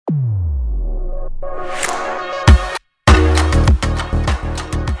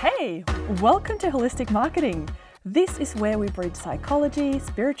Hey, welcome to Holistic Marketing. This is where we bridge psychology,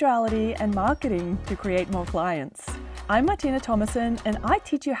 spirituality, and marketing to create more clients. I'm Martina Thomason, and I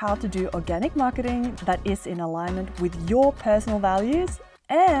teach you how to do organic marketing that is in alignment with your personal values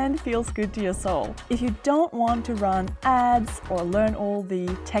and feels good to your soul. If you don't want to run ads or learn all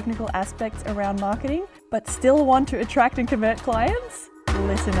the technical aspects around marketing, but still want to attract and convert clients,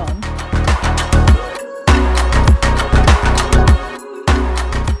 listen on.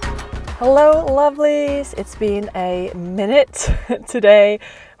 Hello, lovelies. It's been a minute today.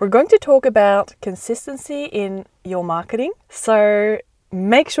 We're going to talk about consistency in your marketing. So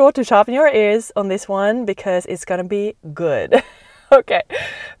make sure to sharpen your ears on this one because it's going to be good. Okay.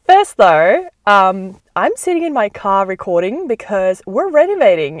 First though, I'm sitting in my car recording because we're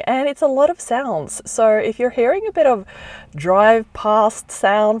renovating and it's a lot of sounds. So if you're hearing a bit of drive past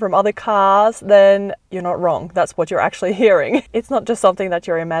sound from other cars, then you're not wrong. That's what you're actually hearing. It's not just something that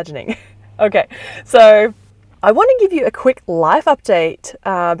you're imagining. Okay, so I want to give you a quick life update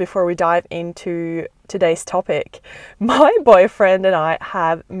before we dive into today's topic. My boyfriend and I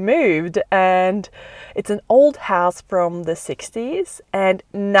have moved, and it's an old house from the 60s, and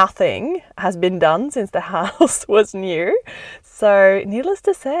nothing has been done since the house was new. So needless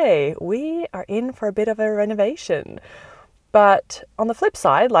to say, we are in for a bit of a renovation. But on the flip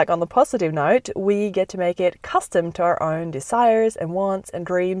side, like on the positive note, we get to make it custom to our own desires and wants and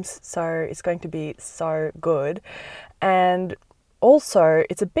dreams. So it's going to be so good. And also,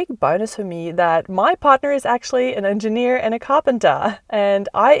 it's a big bonus for me that my partner is actually an engineer and a carpenter, and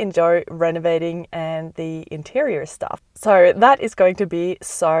I enjoy renovating and the interior stuff. So that is going to be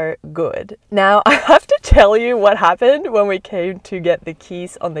so good. Now, I have to tell you what happened when we came to get the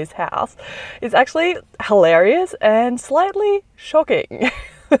keys on this house. It's actually hilarious and slightly shocking.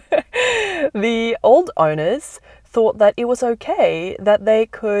 The old owners thought that it was okay that they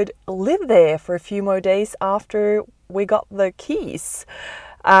could live there for a few more days after we got the keys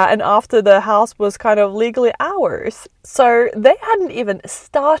and after the house was kind of legally ours. So they hadn't even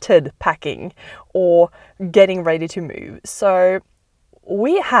started packing or getting ready to move. So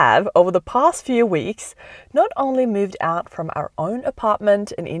we have, over the past few weeks, not only moved out from our own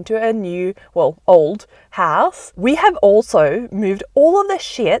apartment and into a new, old house, we have also moved all of the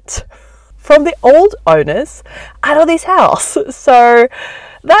shit from the old owners out of this house. So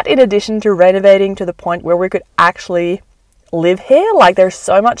that, in addition to renovating to the point where we could actually live here, like there's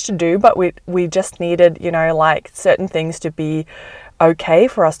so much to do, but we just needed, certain things to be okay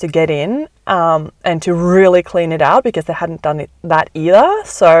for us to get in and to really clean it out because they hadn't done that either.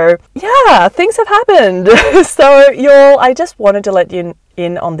 So yeah, things have happened. So I just wanted to let you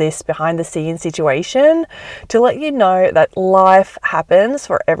in on this behind the scenes situation to let you know that life happens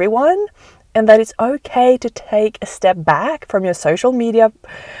for everyone and that it's okay to take a step back from your social media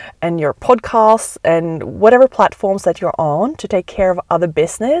and your podcasts and whatever platforms that you're on to take care of other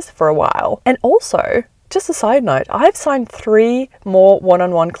business for a while. And also, just a side note, I've signed 3 more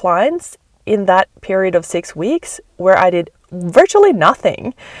one-on-one clients in that period of 6 weeks where I did virtually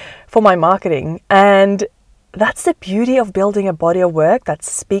nothing for my marketing. And that's the beauty of building a body of work that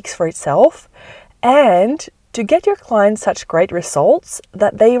speaks for itself and to get your clients such great results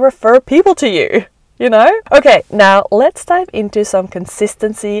that they refer people to you, Okay, now let's dive into some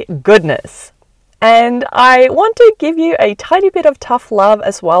consistency goodness. And I want to give you a tiny bit of tough love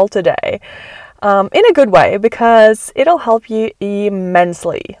as well today, in a good way, because it'll help you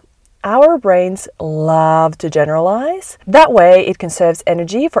immensely. Our brains love to generalize. That way it conserves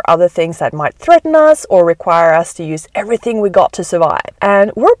energy for other things that might threaten us or require us to use everything we got to survive.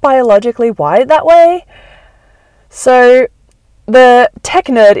 And we're biologically wired that way. So the tech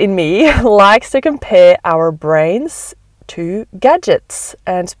nerd in me likes to compare our brains to gadgets,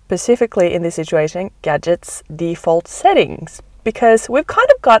 and specifically in this situation, gadgets' default settings. Because we've kind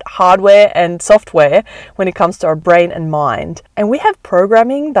of got hardware and software when it comes to our brain and mind. And we have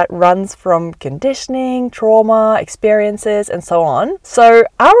programming that runs from conditioning, trauma, experiences, and so on. So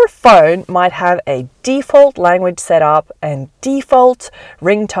our phone might have a default language setup and default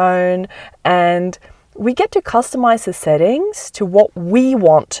ringtone, and we get to customize the settings to what we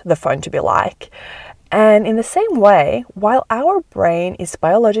want the phone to be like. And in the same way, while our brain is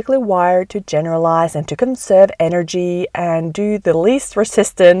biologically wired to generalize and to conserve energy and do the least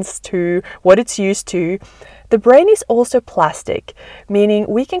resistance to what it's used to, the brain is also plastic, meaning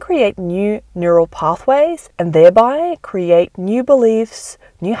we can create new neural pathways and thereby create new beliefs,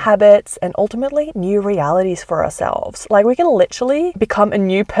 new habits, and ultimately new realities for ourselves. Like we can literally become a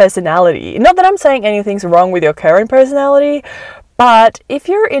new personality. Not that I'm saying anything's wrong with your current personality, but if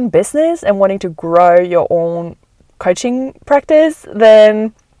you're in business and wanting to grow your own coaching practice,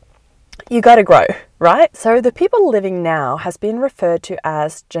 then you gotta grow, right? So the people living now has been referred to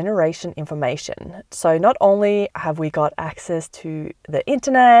as generation information. So not only have we got access to the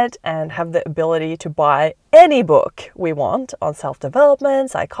internet and have the ability to buy any book we want on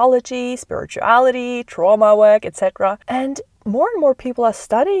self-development, psychology, spirituality, trauma work, etc. And more people are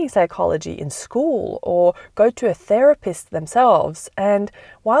studying psychology in school or go to a therapist themselves. And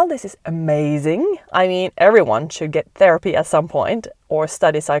while this is amazing, I mean, everyone should get therapy at some point or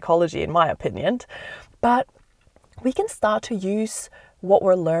study psychology, in my opinion, but we can start to use what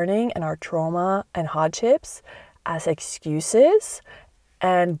we're learning and our trauma and hardships as excuses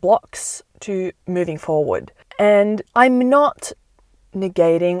and blocks to moving forward. And I'm not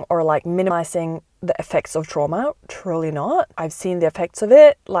negating or like minimizing the effects of trauma, truly not. I've seen the effects of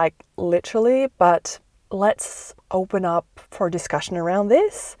it, like literally, but let's open up for discussion around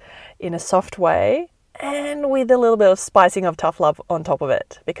this in a soft way and with a little bit of spicing of tough love on top of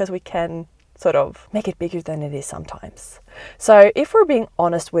it, because we can sort of make it bigger than it is sometimes. So if we're being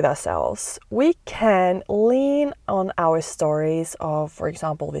honest with ourselves, we can lean on our stories of, for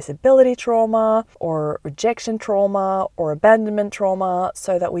example, visibility trauma or rejection trauma or abandonment trauma,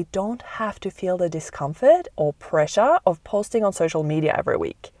 so that we don't have to feel the discomfort or pressure of posting on social media every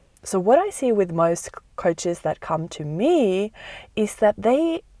week. So what I see with most coaches that come to me is that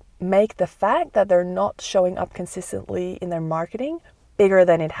they make the fact that they're not showing up consistently in their marketing bigger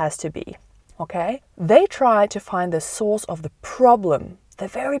than it has to be. Okay? They try to find the source of the problem, the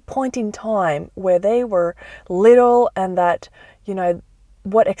very point in time where they were little and that,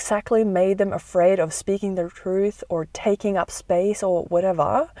 what exactly made them afraid of speaking their truth or taking up space or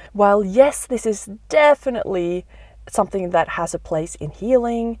whatever. While yes, this is definitely something that has a place in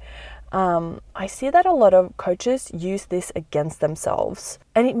healing, I see that a lot of coaches use this against themselves,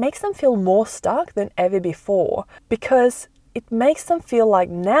 and it makes them feel more stuck than ever before, because it makes them feel like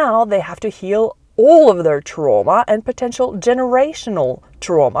now they have to heal all of their trauma and potential generational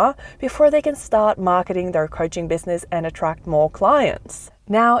trauma before they can start marketing their coaching business and attract more clients.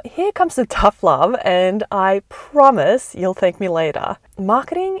 Now, here comes the tough love, and I promise you'll thank me later.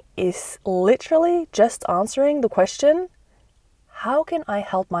 Marketing is literally just answering the question, how can I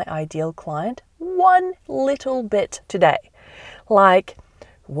help my ideal client one little bit today? Like,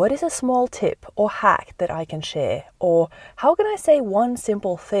 what is a small tip or hack that I can share? Or how can I say one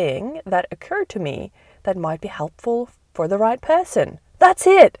simple thing that occurred to me that might be helpful for the right person? That's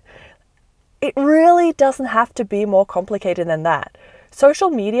it. It really doesn't have to be more complicated than that. Social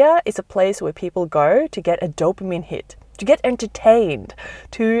media is a place where people go to get a dopamine hit, to get entertained,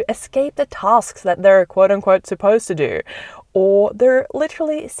 to escape the tasks that they're quote unquote supposed to do, or they're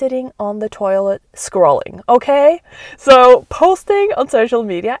literally sitting on the toilet scrolling, okay? So posting on social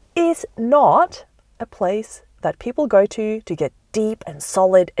media is not a place that people go to get deep and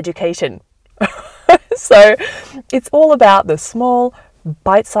solid education. So it's all about the small,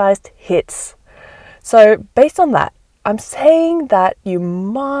 bite-sized hits. So based on that, I'm saying that you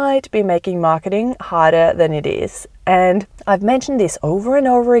might be making marketing harder than it is. And I've mentioned this over and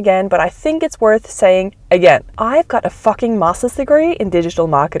over again, but I think it's worth saying again. I've got a fucking master's degree in digital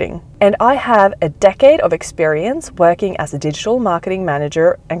marketing, and I have a decade of experience working as a digital marketing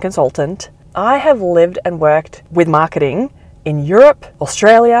manager and consultant. I have lived and worked with marketing in Europe,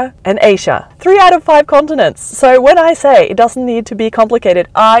 Australia, and Asia. 3 out of 5 continents. So when I say it doesn't need to be complicated,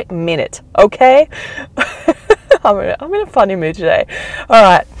 I mean it, okay? I'm in a funny mood today. All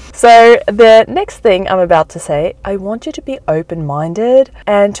right. So the next thing I'm about to say, I want you to be open-minded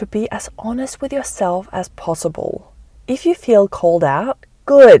and to be as honest with yourself as possible. If you feel called out,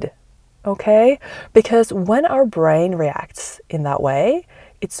 good, okay? Because when our brain reacts in that way,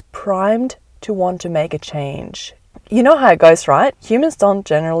 it's primed to want to make a change. You know how it goes, right? Humans don't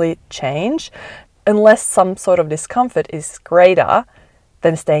generally change unless some sort of discomfort is greater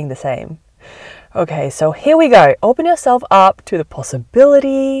than staying the same. Okay, so here we go. Open yourself up to the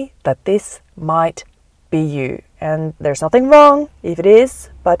possibility that this might be you. And there's nothing wrong if it is,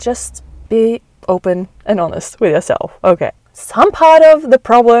 but just be open and honest with yourself. Okay. Some part of the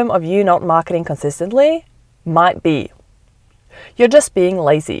problem of you not marketing consistently might be you're just being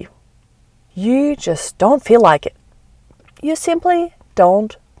lazy. You just don't feel like it. You simply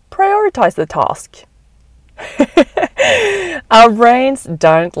don't prioritize the task. Our brains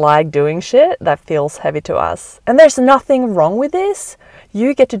don't like doing shit that feels heavy to us. And there's nothing wrong with this.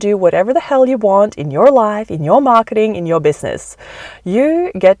 You get to do whatever the hell you want in your life, in your marketing, in your business.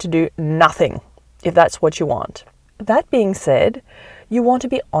 You get to do nothing if that's what you want. That being said, you want to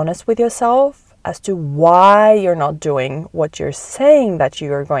be honest with yourself as to why you're not doing what you're saying that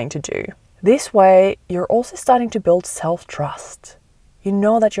you are going to do. This way, you're also starting to build self-trust. You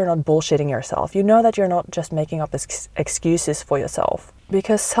know that you're not bullshitting yourself. You know that you're not just making up excuses for yourself.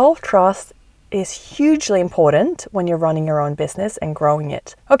 Because self-trust is hugely important when you're running your own business and growing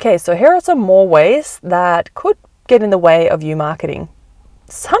it. Okay, so here are some more ways that could get in the way of you marketing.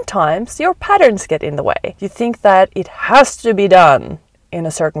 Sometimes your patterns get in the way. You think that it has to be done in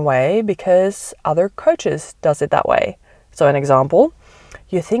a certain way because other coaches does it that way. So an example,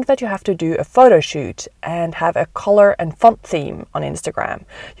 you think that you have to do a photo shoot and have a color and font theme on Instagram.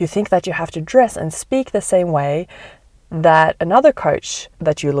 You think that you have to dress and speak the same way that another coach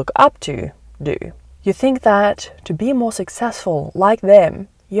that you look up to do. You think that to be more successful like them,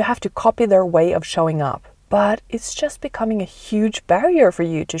 you have to copy their way of showing up. But it's just becoming a huge barrier for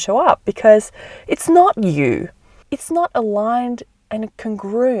you to show up because it's not you. It's not aligned and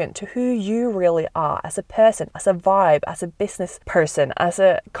congruent to who you really are as a person, as a vibe, as a business person, as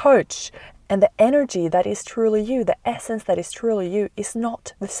a coach. And the energy that is truly you, the essence that is truly you, is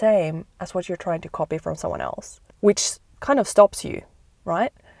not the same as what you're trying to copy from someone else, which kind of stops you,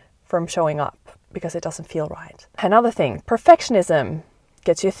 right, from showing up because it doesn't feel right. Another thing, perfectionism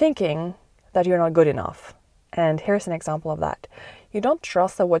gets you thinking that you're not good enough. And here's an example of that. You don't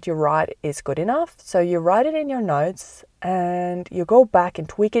trust that what you write is good enough, so you write it in your notes and you go back and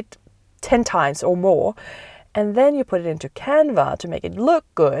tweak it 10 times or more, and then you put it into Canva to make it look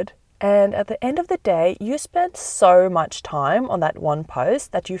good. And at the end of the day, you spend so much time on that one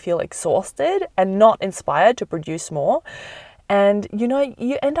post that you feel exhausted and not inspired to produce more. And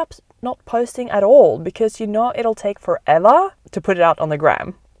you end up not posting at all because it'll take forever to put it out on the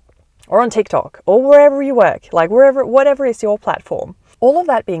gram or on TikTok or wherever you work, like whatever is your platform. All of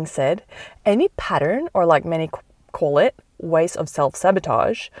that being said, any pattern, or like many call it, ways of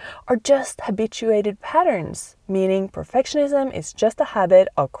self-sabotage, are just habituated patterns, meaning perfectionism is just a habit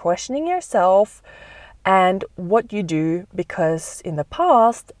of questioning yourself and what you do because in the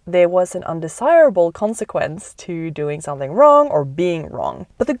past there was an undesirable consequence to doing something wrong or being wrong.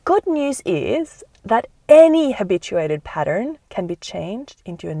 But the good news is that any habituated pattern can be changed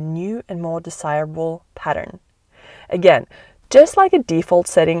into a new and more desirable pattern. Again, just like a default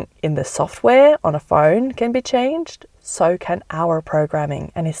setting in the software on a phone can be changed, so can our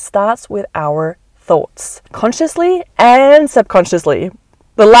programming, and it starts with our thoughts, consciously and subconsciously.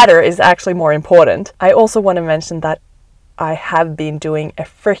 The latter is actually more important. I also want to mention that I have been doing a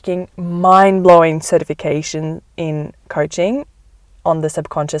freaking mind-blowing certification in coaching on the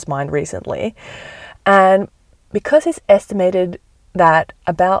subconscious mind recently. And because it's estimated that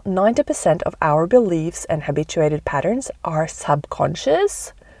about 90% of our beliefs and habituated patterns are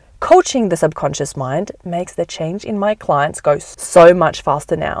subconscious, coaching the subconscious mind makes the change in my clients go so much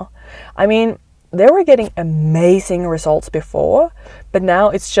faster now. I mean, they were getting amazing results before, but now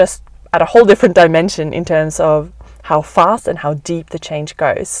it's just at a whole different dimension in terms of how fast and how deep the change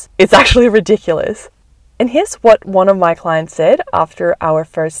goes. It's actually ridiculous. And here's what one of my clients said after our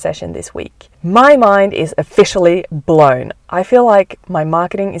first session this week. My mind is officially blown. I feel like my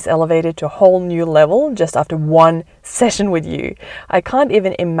marketing is elevated to a whole new level just after one session with you. I can't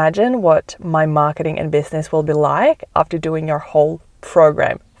even imagine what my marketing and business will be like after doing your whole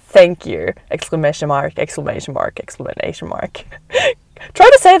program. Thank you! Exclamation mark, exclamation mark, exclamation mark. Try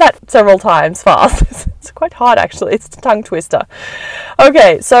to say that several times fast. It's quite hard actually. It's a tongue twister.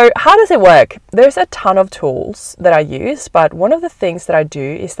 Okay, so how does it work? There's a ton of tools that I use, but one of the things that I do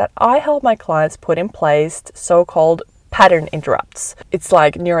is that I help my clients put in place so-called pattern interrupts. It's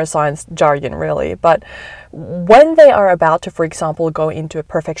like neuroscience jargon really, but when they are about to, for example, go into a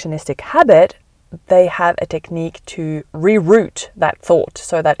perfectionistic habit, they have a technique to reroute that thought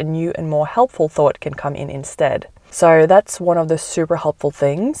so that a new and more helpful thought can come in instead. So that's one of the super helpful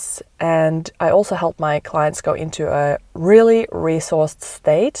things. And I also help my clients go into a really resourced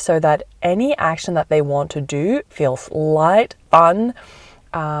state so that any action that they want to do feels light, fun.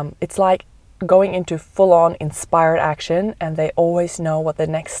 It's like going into full-on inspired action, and they always know what the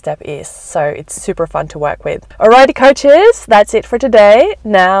next step is. So it's super fun to work with. Alrighty, coaches, that's it for today.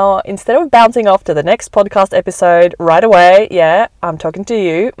 Now, instead of bouncing off to the next podcast episode right away, yeah, I'm talking to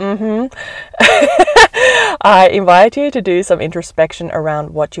you. I invite you to do some introspection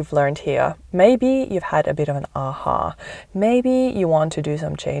around what you've learned here. Maybe you've had a bit of an aha. Maybe you want to do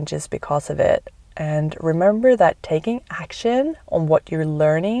some changes because of it. And remember that taking action on what you're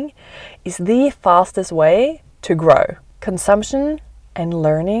learning is the fastest way to grow. Consumption and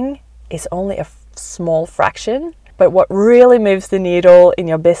learning is only a small fraction, but what really moves the needle in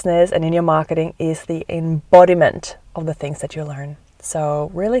your business and in your marketing is the embodiment of the things that you learn.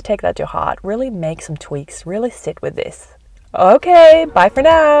 So really take that to heart, really make some tweaks, really sit with this. Okay, bye for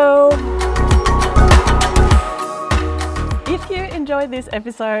now. If you enjoyed this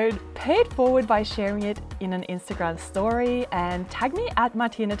episode, pay it forward by sharing it in an Instagram story and tag me at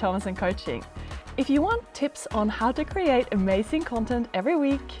Martina Thomason Coaching. If you want tips on how to create amazing content every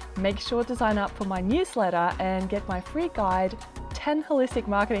week, make sure to sign up for my newsletter and get my free guide, 10 holistic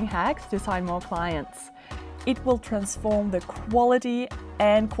marketing hacks to sign more clients. It will transform the quality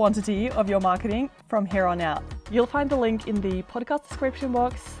and quantity of your marketing from here on out. You'll find the link in the podcast description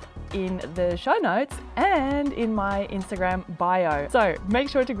box, in the show notes, and in my Instagram bio. So make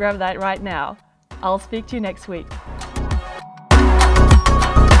sure to grab that right now. I'll speak to you next week.